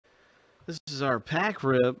This is our pack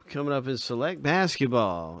rip coming up in select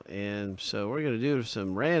basketball. And so we're going to do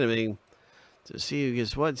some randoming to see who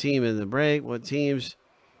gets what team in the break, what teams.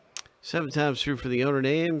 7 times through for the owner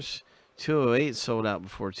names. 208 sold out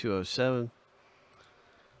before 207.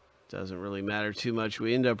 Doesn't really matter too much.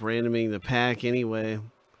 We end up randoming the pack anyway.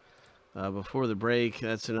 Before the break,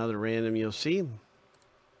 that's another random you'll see.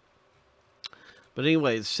 But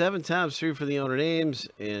anyway, 7 times through for the owner names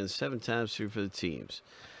and 7 times through for the teams.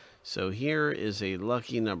 So here is a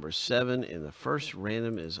lucky number 7, and the first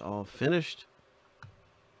random is all finished.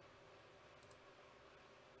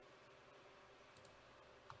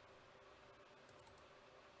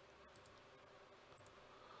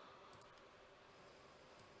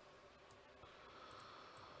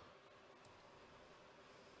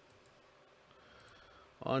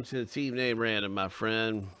 On to the team name random, my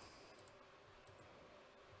friend.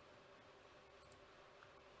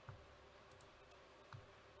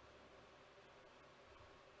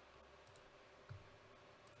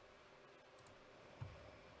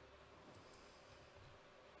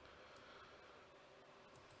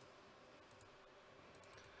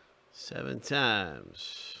 Seven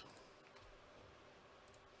times.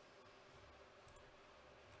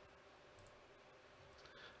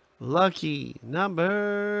 Lucky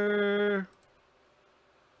number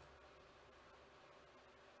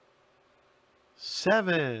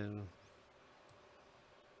 7.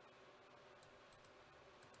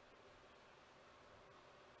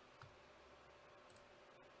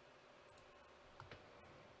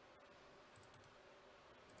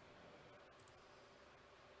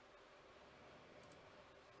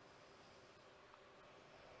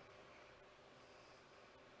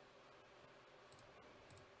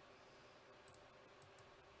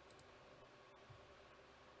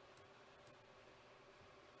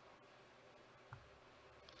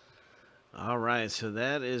 All right, so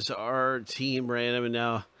that is our team random, and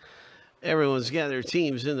now everyone's got their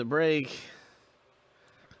teams in the break.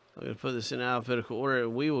 I'm going to put this in alphabetical order,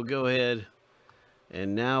 and we will go ahead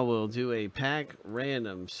and now we'll do a pack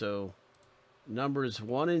random. So numbers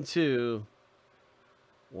 1 and 2.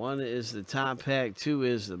 1 is the top pack, 2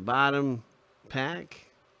 is the bottom pack.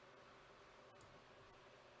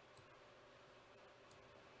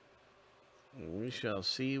 And we shall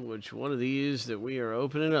see which one of these that we are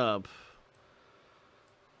opening up.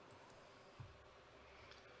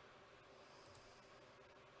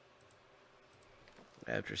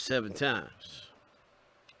 After 7 times.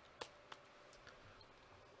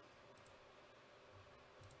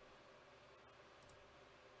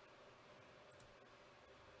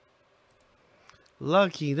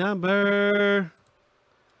 Lucky number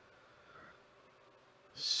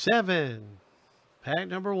 7. Pack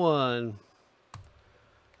number 1.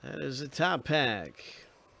 That is the top pack.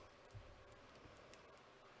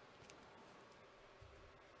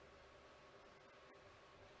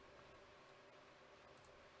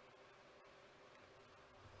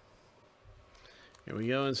 Here we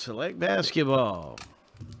go in select basketball.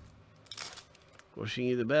 Wishing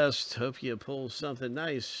you the best. Hope you pull something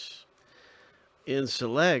nice in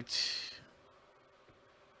select.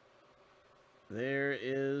 There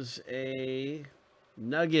is a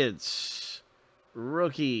Nuggets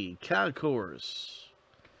rookie concourse.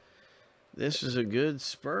 This is a good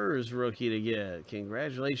Spurs rookie to get.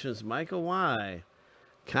 Congratulations, Michael Y.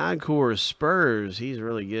 Concourse Spurs. He's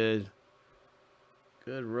really good.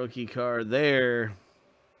 Good rookie card there.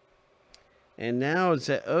 And now it's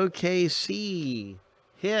an OKC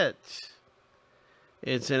hit.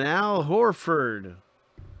 It's an Al Horford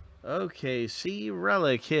OKC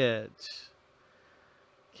relic hit.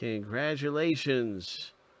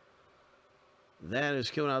 Congratulations. That is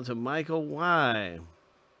coming out to Michael Y.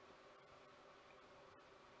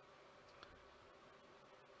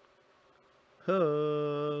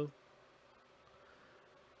 Ho.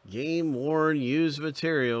 Game worn used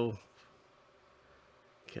material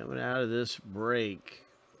coming out of this break.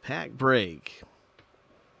 Pack break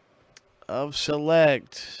of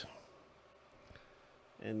select.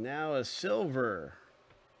 And now a silver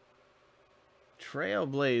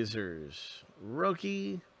Trailblazers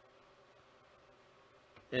rookie.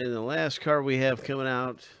 And the last card we have coming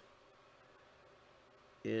out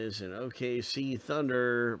is an OKC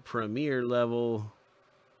Thunder Premier level.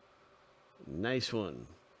 Nice one.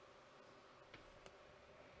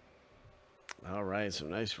 All right,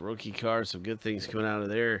 some nice rookie cards, some good things coming out of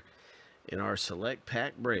there in our select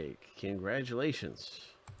pack break. Congratulations.